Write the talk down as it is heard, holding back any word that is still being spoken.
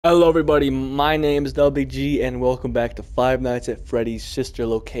Hello everybody, my name is Doublebigg and welcome back to Five Nights at Freddy's sister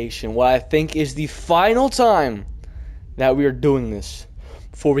location. What I think is the final time that we are doing this.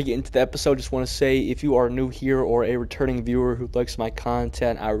 Before we get into the episode, just want to say if you are new here or a returning viewer who likes my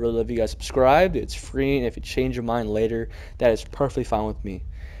content, I really love you guys subscribed. It's free, and if you change your mind later, that is perfectly fine with me.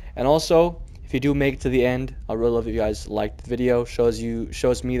 And also, if you do make it to the end, I really love that you guys liked the video. Shows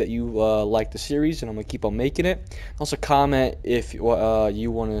me that you like the series, and I'm gonna keep on making it. Also, comment if you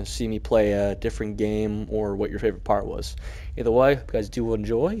want to see me play a different game or what your favorite part was. Either way, if you guys do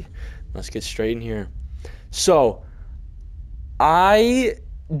enjoy, let's get straight in here. So, I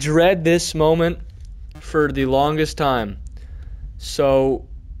dread this moment for the longest time. So,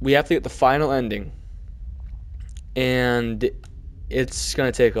 we have to get the final ending, and it's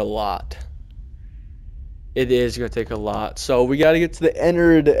gonna take a lot. It is going to take a lot. So we got to get to the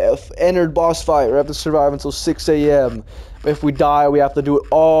entered boss fight. We have to survive until 6 a.m. If we die, we have to do it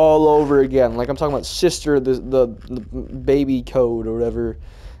all over again. Like I'm talking about Sister, the baby code or whatever.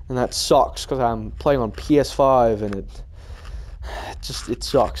 And that sucks because I'm playing on PS5 and it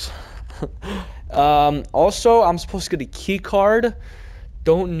sucks. Also, I'm supposed to get a key card.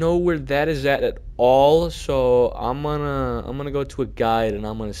 Don't know where that is at all. So I'm gonna go to a guide and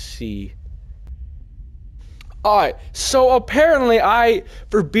I'm gonna see. Alright, so apparently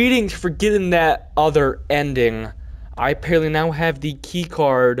for getting that other ending, I apparently now have the key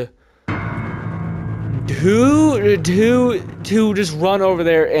card to just run over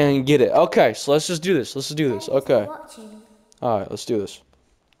there and get it. Okay, so let's just do this. Let's just do this. Okay. Alright, let's do this.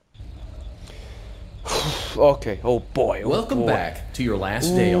 Okay, oh boy. Welcome back to your last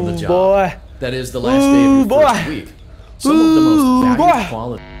day on the job. Boy. That is the last day of your first week. Some of the most valued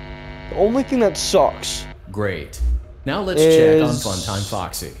quality. The only thing that sucks. Great. Now let's check on Funtime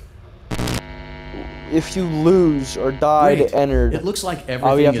Foxy. If you lose or die to enter, it looks like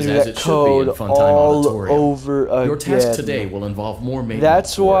everything is as it should be in Funtime Auditorium. Over again. Your task today will involve more maintenance.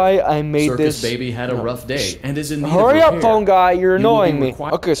 That's why I made Circus this. Baby had a rough day and is in need Hurry of up, repair. phone guy! You're annoying me.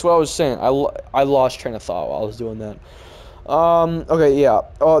 Okay, so what I was saying, I lost train of thought while I was doing that. Okay, yeah.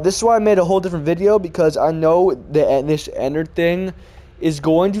 This is why I made a whole different video because I know that this enter thing is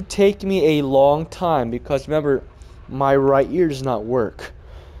going to take me a long time because remember, my right ear does not work.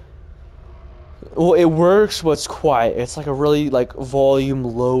 Well, it works, but it's quiet. It's like a really volume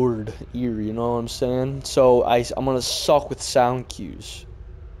lowered ear. You know what I'm saying? So I'm gonna suck with sound cues,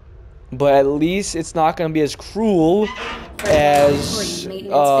 but at least it's not gonna be as cruel as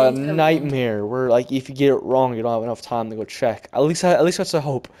Nightmare, where if you get it wrong, you don't have enough time to go check. At least that's a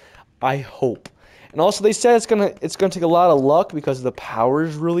hope. I hope. And also, they said it's gonna take a lot of luck because the power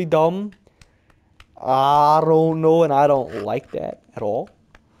is really dumb. I don't know, and I don't like that at all.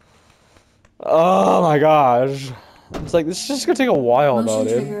 Oh my gosh, it's like this is just gonna take a while though,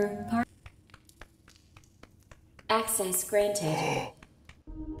 dude. Access granted.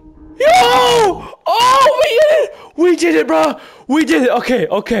 Yo! Oh, we did it, bro. We did it. Okay.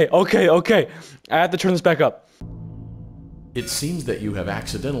 I have to turn this back up. It seems that you have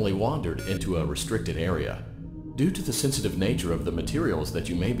accidentally wandered into a restricted area. Due to the sensitive nature of the materials that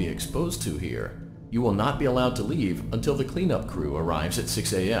you may be exposed to here, you will not be allowed to leave until the cleanup crew arrives at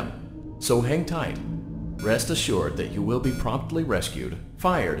 6 a.m. So hang tight. Rest assured that you will be promptly rescued,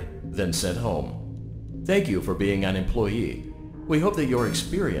 fired, then sent home. Thank you for being an employee. We hope that your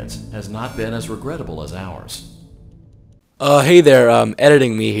experience has not been as regrettable as ours. Hey there,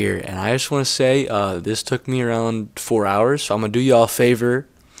 editing me here, and I just want to say, this took me around 4 hours, so I'm going to do y'all a favor,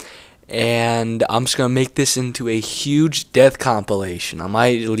 and I'm just going to make this into a huge death compilation. I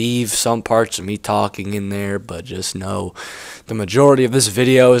might leave some parts of me talking in there, but just know the majority of this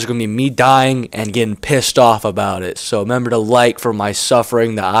video is going to be me dying and getting pissed off about it. So remember to like for my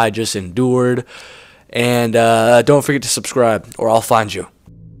suffering that I just endured, and don't forget to subscribe, or I'll find you.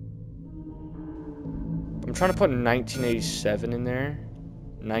 I'm trying to put 1987 in there.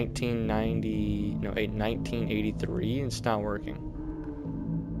 1983, and it's not working.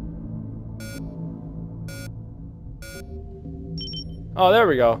 Oh, there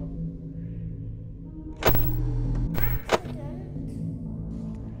we go.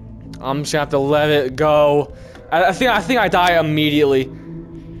 I'm just gonna have to let it go. I think I die immediately.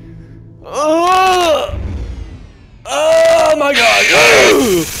 Oh my god.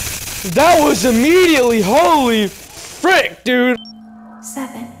 Ugh. That was immediately, holy frick, dude.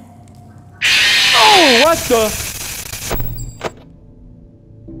 7. Oh, what the?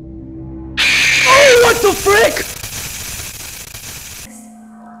 Oh, what the frick?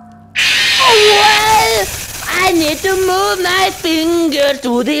 Oh, well, I need to move my finger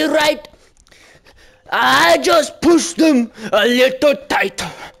to the right. I just pushed them a little tight.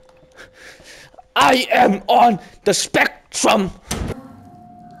 I am on the spectrum.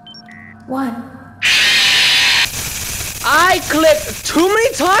 1. I clicked too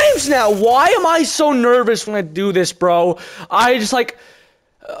many times now. Why am I so nervous when I do this, bro? I just like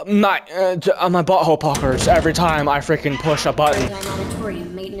my butthole puckers every time I freaking push a button.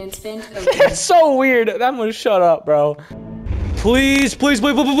 Auditorium maintenance vent open. It's so weird. I'm gonna shut up, bro. Please, please,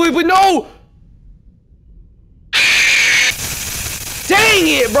 please, please, please, please, no! Dang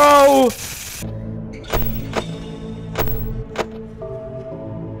it, bro!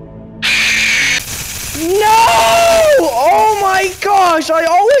 No! Oh my gosh! I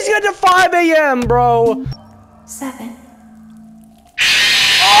always get to 5 a.m., bro. 7.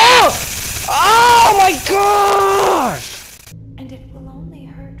 Oh! Oh my gosh! And it will only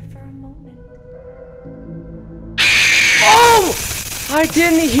hurt for a moment. Oh! I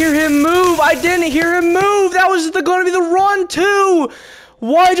didn't hear him move. I didn't hear him move. That was gonna be the run too.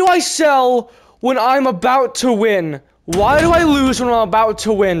 Why do I sell when I'm about to win? Why do I lose when I'm about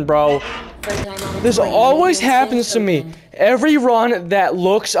to win, bro? This always happens to me. Every run that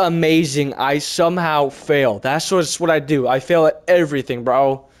looks amazing, I somehow fail. That's what I do. I fail at everything,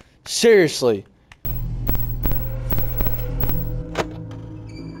 bro. Seriously.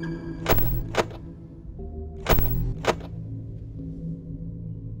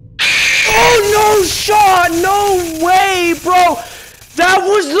 Oh, no shot! No way, bro! That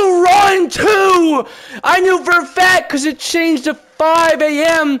was the run, too! I knew for a fact because it changed to 5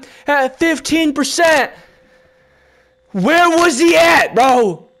 a.m. at 15%. Where was he at,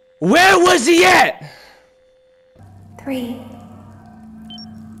 bro? Where was he at? 3.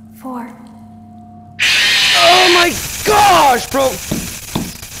 4. Oh my gosh, bro!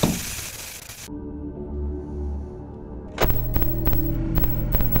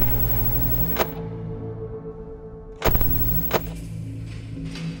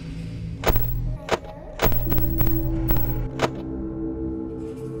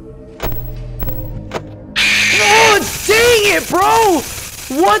 Dang it, bro!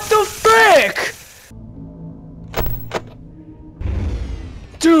 What the frick?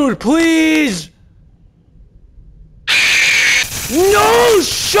 Dude, please! No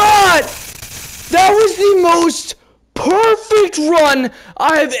shot! That was the most perfect run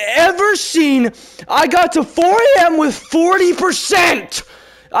I've ever seen. I got to 4 a.m. with 40%.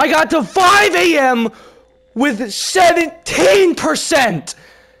 I got to 5 a.m. with 17%.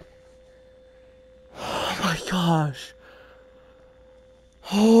 Oh my gosh.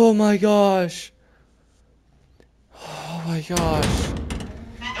 Oh my gosh. Oh my gosh.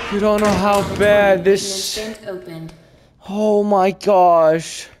 You don't know how bad this... Oh my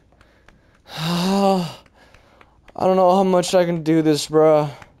gosh. I don't know how much I can do this, bruh.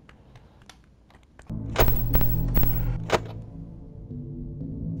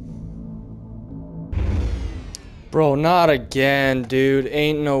 Bro, not again, dude.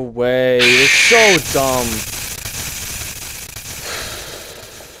 Ain't no way. It's so dumb.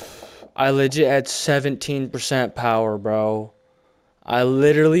 I legit had 17% power, bro. I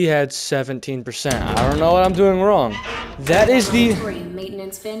literally had 17%. I don't know what I'm doing wrong. That is the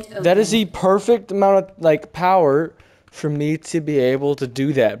perfect amount of like power for me to be able to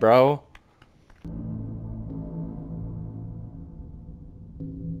do that, bro.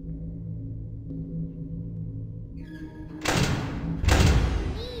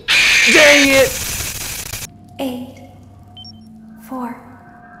 Dang it! 8. 4.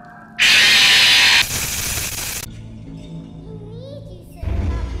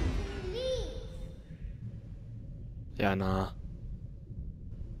 Yeah, nah.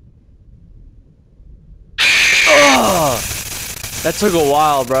 Ugh! That took a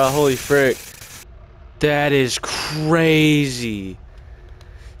while, bro. Holy frick. That is crazy.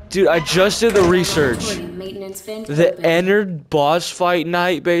 Dude, I just did the research. The entered boss fight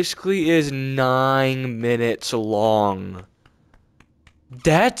night basically is 9 minutes long.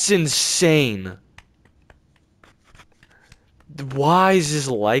 That's insane. Why is this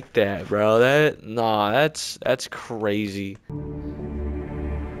like that, bro? That's crazy.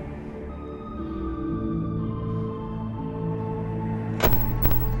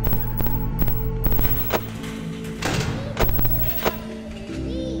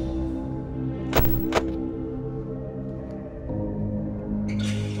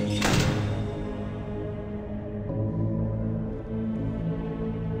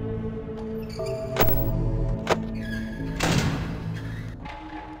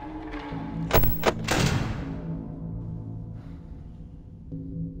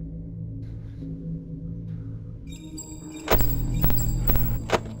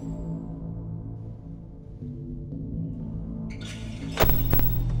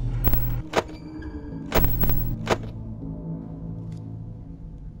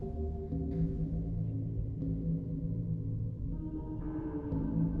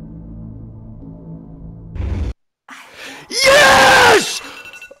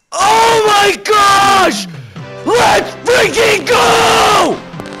 freaking go!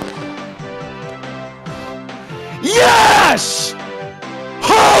 Yes!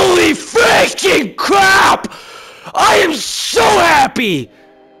 Holy freaking crap! I am so happy!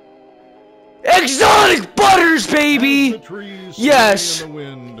 Exotic butters, baby! Yes!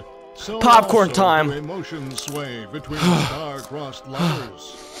 Popcorn time.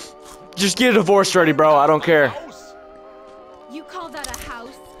 Just get a divorce ready, bro. I don't care. You call that a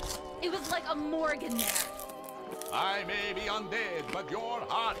house? It was like a morgue in there. I may be undead, but you're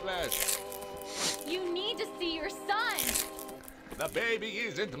heartless. You need to see your son. The baby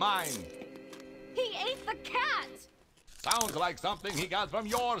isn't mine. He ate the cat. Sounds like something he got from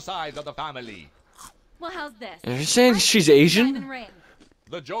your side of the family. Well, how's this? Are you saying she's Asian?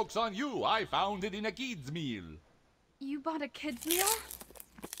 The joke's on you. I found it in a kid's meal. You bought a kid's meal?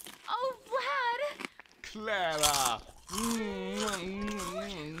 Oh, Vlad! Clara.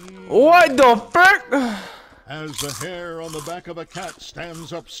 What the frick? As the hair on the back of a cat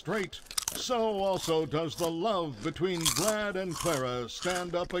stands up straight, so also does the love between Vlad and Clara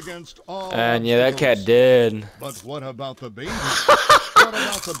stand up against all And yeah, that cat obstacles. did. But what about the baby? What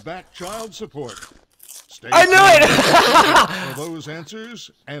about the back child support? Stay I knew it! for those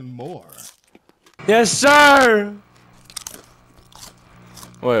answers and more. Yes, sir!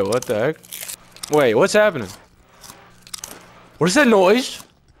 Wait, what the heck? Wait, what's happening? What is that noise?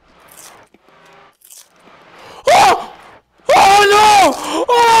 Oh! Oh no!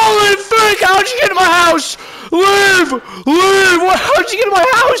 Holy frick! How'd you get in my house? Leave! Leave! What? How'd you get in my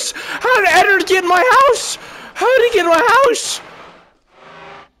house? How did Edward get in my house? How did he get in my house?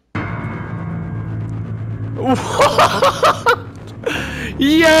 What?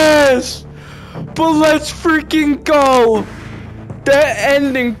 Yes! But let's freaking go! That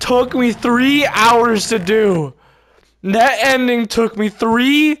ending took me 3 hours to do. That ending took me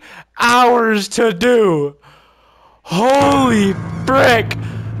 3 hours to do. Holy frick!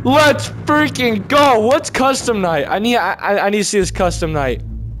 Let's freaking go! What's custom night? I need to see this custom night.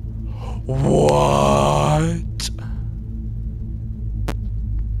 What?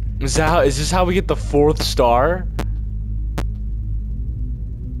 Is this how we get the 4th star?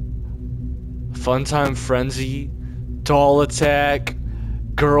 Funtime Frenzy, Doll Attack,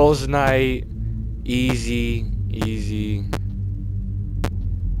 Girls Night, easy.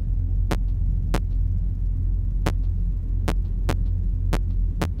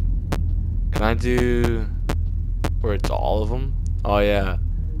 Can I do where it's all of them? Oh yeah.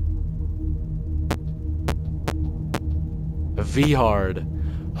 V-hard.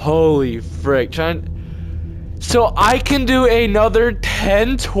 Holy frick. So I can do another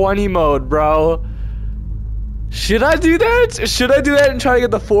 10-20 mode, bro. Should I do that? Should I do that and try to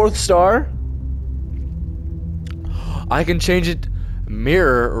get the 4th star? I can change it.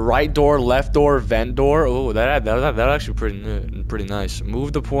 Mirror, right door, left door, vent door. Oh, that actually pretty nice.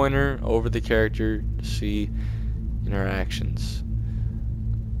 Move the pointer over the character to see interactions.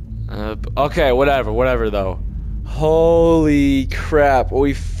 Okay, whatever though. Holy crap,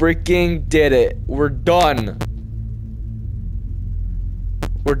 we freaking did it. We're done.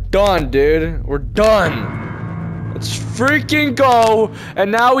 We're done, dude. We're done. Let's freaking go.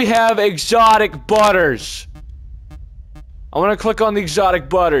 And now we have exotic butters. I want to click on the exotic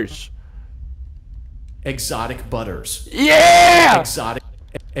butters. Exotic butters. Yeah!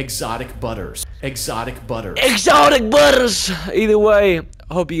 Exotic butters. Exotic butters. Exotic butters! Either way,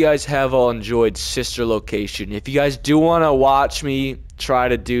 I hope you guys have all enjoyed Sister Location. If you guys do want to watch me try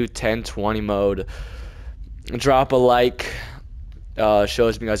to do 10-20 mode, drop a like.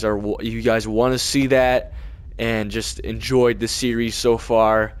 Shows me you guys want to see that and just enjoyed the series so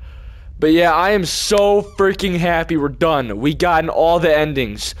far. But yeah, I am so freaking happy we're done. We gotten all the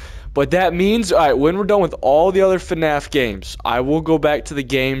endings. But that means, alright, when we're done with all the other FNAF games, I will go back to the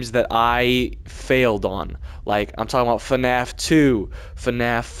games that I failed on. Like, I'm talking about FNAF 2,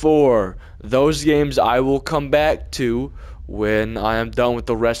 FNAF 4. Those games I will come back to when I am done with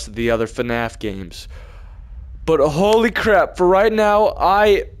the rest of the other FNAF games. But holy crap, for right now,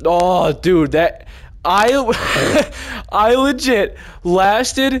 oh dude, I legit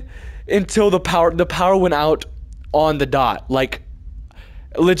lasted until the power went out on the dot. Like,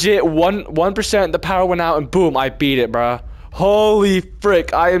 legit 1% the power went out and boom, I beat it, bruh. Holy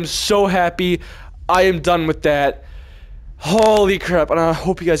frick, I am so happy. I am done with that. Holy crap, and I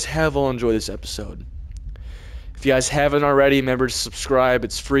hope you guys have all enjoyed this episode. If you guys haven't already, remember to subscribe.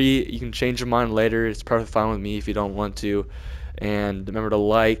 It's free. You can change your mind later. It's perfectly fine with me if you don't want to. And remember to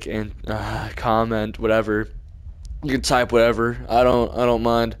like and comment, whatever. You can type whatever. I don't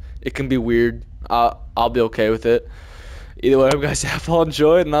mind. It can be weird. I'll be okay with it. Either way, I hope you guys have all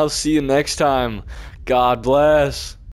enjoyed, and I'll see you next time. God bless.